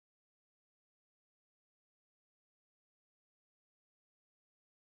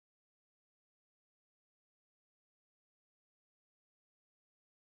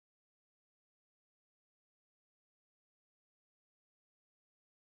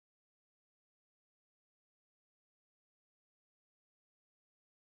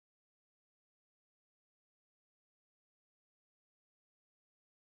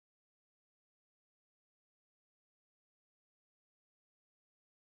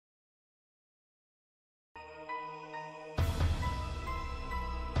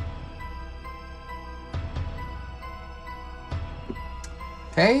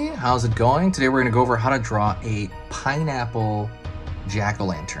Hey, how's it going? Today we're going to go over how to draw a pineapple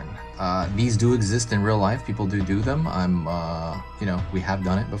jack-o'-lantern. These do exist in real life. People do them. We have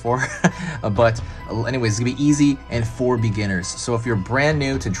done it before. But anyways, it's going to be easy and for beginners. So if you're brand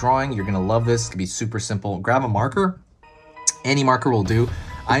new to drawing, you're going to love this. It's going to be super simple. Grab a marker. Any marker will do.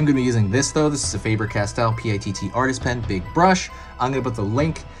 I'm going to be using this though. This is a Faber-Castell PITT artist pen, big brush. I'm going to put the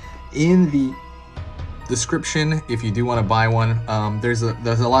link in the description if you do want to buy one. There's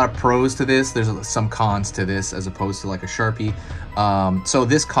a lot of pros to this. There's some cons to this as opposed to like a Sharpie. So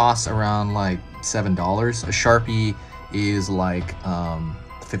this costs around like $7. A Sharpie is like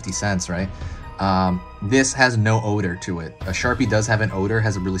 50 cents, right? This has no odor to it. A Sharpie does have an odor,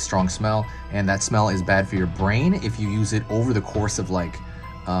 has a really strong smell, and that smell is bad for your brain if you use it over the course of like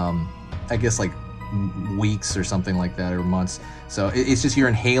I guess like weeks or something like that, or months. So it's just you're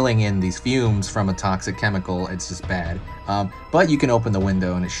inhaling in these fumes from a toxic chemical. It's just bad. But you can open the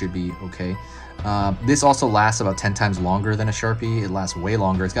window and it should be okay. This also lasts about 10 times longer than a Sharpie. It lasts way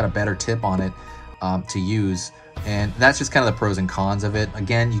longer. It's got a better tip on it to use. And that's just kind of the pros and cons of it.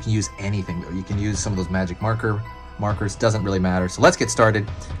 Again, you can use anything though. You can use some of those magic markers, doesn't really matter. So let's get started.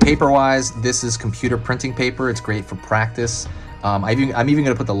 Paper-wise, this is computer printing paper. It's great for practice. I'm even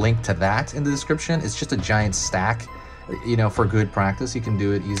gonna put the link to that in the description. It's just a giant stack, you know, for good practice. You can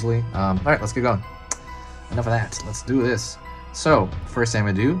do it easily. All right, let's get going. Enough of that, let's do this. So first thing I'm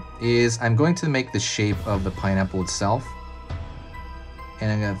gonna do is I'm going to make the shape of the pineapple itself.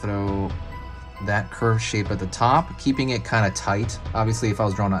 And I'm gonna throw that curved shape at the top, keeping it kind of tight. Obviously, if I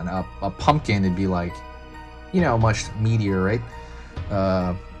was drawing a pumpkin, it'd be like, you know, much meatier, right?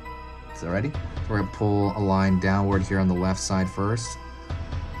 Is that ready? So we're gonna pull a line downward here on the left side first.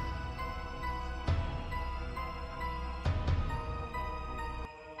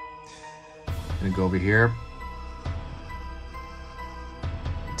 Gonna go over here,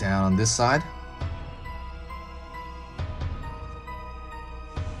 down on this side.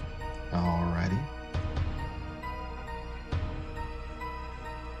 Alrighty.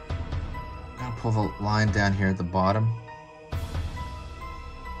 Gonna pull the line down here at the bottom.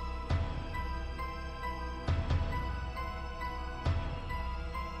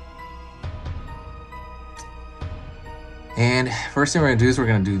 And first thing we're gonna do is we're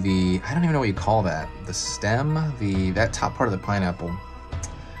gonna do I don't even know what you call that, the stem, that top part of the pineapple.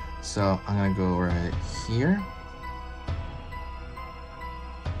 So I'm gonna go right here.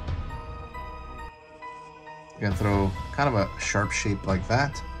 I'm gonna throw kind of a sharp shape like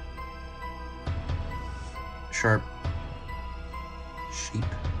that. Sharp shape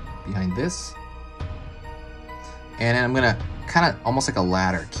behind this. And then I'm gonna kind of almost like a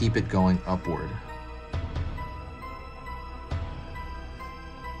ladder, keep it going upward.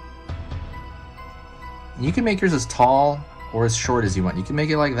 You can make yours as tall or as short as you want. You can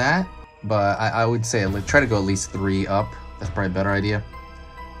make it like that, but I would say try to go at least 3 up. That's probably a better idea.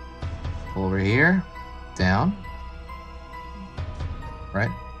 Pull over here, down,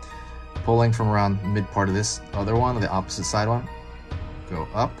 right? Pulling from around mid part of this other one, the opposite side one. Go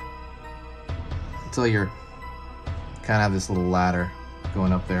up until you're kind of have this little ladder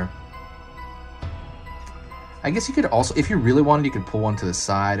going up there. I guess you could also, if you really wanted, you could pull one to the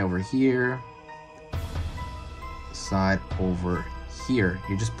side over here. Side over here.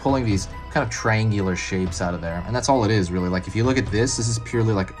 You're just pulling these kind of triangular shapes out of there, and that's all it is really. Like if you look at this is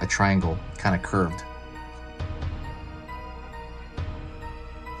purely like a triangle, kind of curved.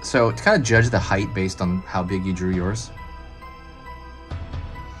 So to kind of judge the height based on how big you drew yours.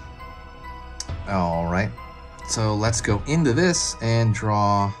 All right, so let's go into this and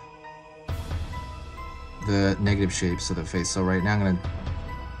draw the negative shapes of the face. So right now I'm gonna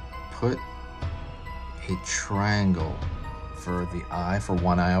put a triangle for the eye, for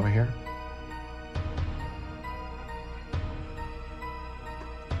one eye over here.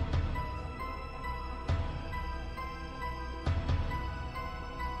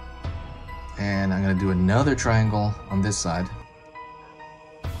 And I'm going to do another triangle on this side.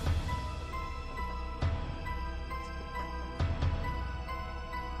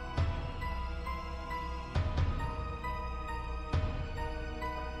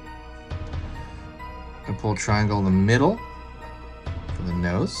 And pull a triangle in the middle for the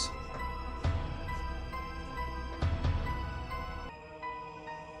nose.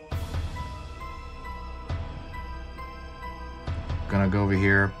 Gonna go over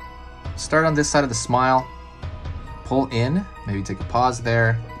here, start on this side of the smile, pull in, maybe take a pause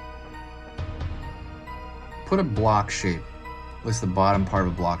there, put a block shape, at least the bottom part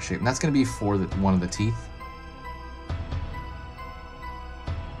of a block shape, and that's gonna be for one of the teeth.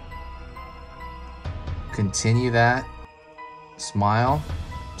 Continue that smile,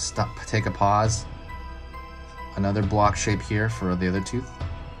 stop, take a pause. Another block shape here for the other tooth.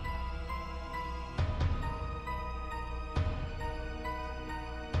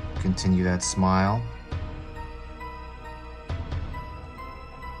 Continue that smile.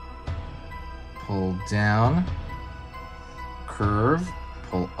 Pull down, curve,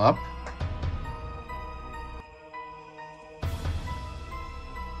 pull up.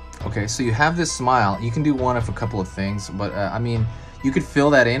 Okay, so you have this smile. You can do one of a couple of things, but I mean, you could fill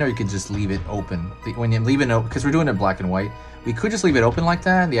that in or you could just leave it open. When you leave it open, because we're doing it black and white, we could just leave it open like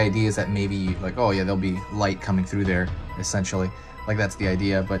that. The idea is that maybe like, oh yeah, there'll be light coming through there, essentially. Like that's the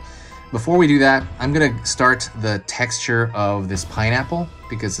idea. But before we do that, I'm gonna start the texture of this pineapple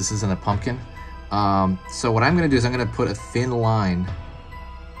because this isn't a pumpkin. So what I'm gonna do is I'm gonna put a thin line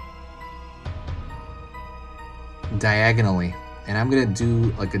diagonally, and I'm gonna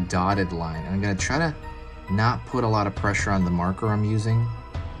do like a dotted line. And I'm gonna try to not put a lot of pressure on the marker I'm using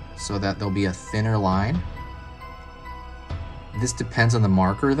so that there'll be a thinner line. This depends on the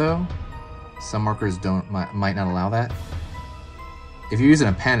marker though. Some markers might not allow that. If you're using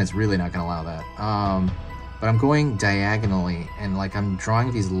a pen, it's really not gonna allow that. But I'm going diagonally and like I'm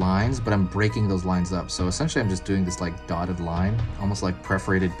drawing these lines, but I'm breaking those lines up. So essentially I'm just doing this like dotted line, almost like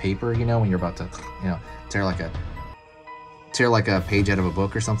perforated paper, you know, when you're about to, you know, tear like a page out of a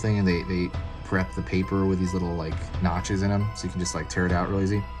book or something, and they prep the paper with these little like notches in them, so you can just like tear it out real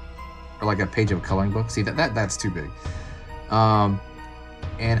easy. Or like a page of a coloring book. See, that's too big.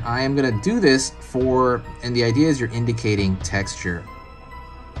 And I am gonna do this for, and the idea is you're indicating texture.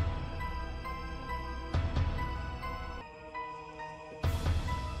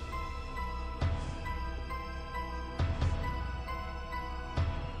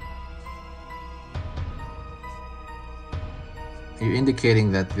 You're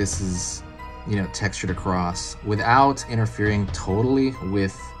indicating that this is, you know, textured across without interfering totally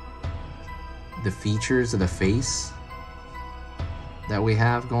with the features of the face that we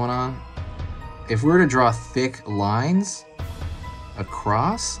have going on. If we were to draw thick lines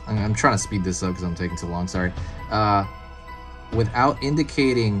across, I'm trying to speed this up because I'm taking too long, sorry. Without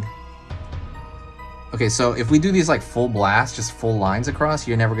indicating, okay, so if we do these like full blast, just full lines across,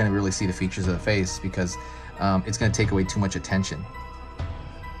 you're never gonna really see the features of the face because it's gonna take away too much attention.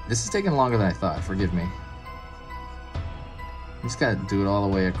 This is taking longer than I thought, forgive me. I'm just gotta do it all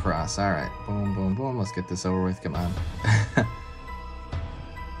the way across. All right, boom, boom, boom, let's get this over with, come on.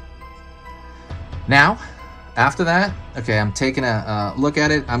 Now, after that, okay, I'm taking a look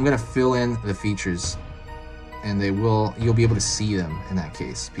at it. I'm gonna fill in the features and you'll be able to see them in that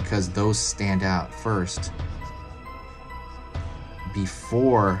case because those stand out first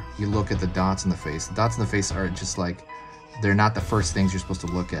before you look at the dots in the face. The dots in the face are just like, they're not the first things you're supposed to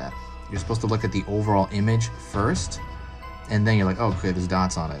look at. You're supposed to look at the overall image first, and then you're like, oh, okay, there's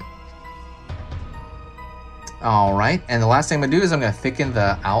dots on it. All right, and the last thing I'm gonna do is I'm gonna thicken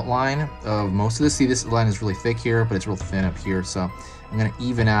the outline of most of this. See, this line is really thick here, but it's real thin up here, so I'm gonna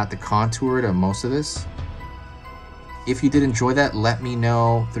even out the contour to most of this. If you did enjoy that, let me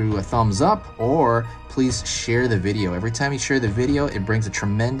know through a thumbs up, or please share the video. Every time you share the video, it brings a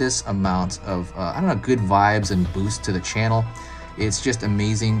tremendous amount of, I don't know, good vibes and boost to the channel. It's just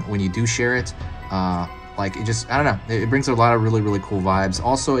amazing when you do share it. Like it just, I don't know, it brings a lot of really, really cool vibes.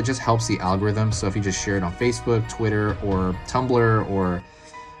 Also, it just helps the algorithm. So if you just share it on Facebook, Twitter, or Tumblr, or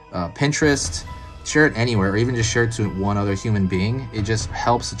Pinterest, share it anywhere, or even just share it to one other human being. It just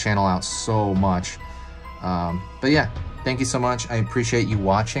helps the channel out so much. But yeah, thank you so much. I appreciate you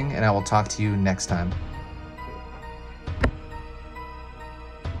watching, and I will talk to you next time.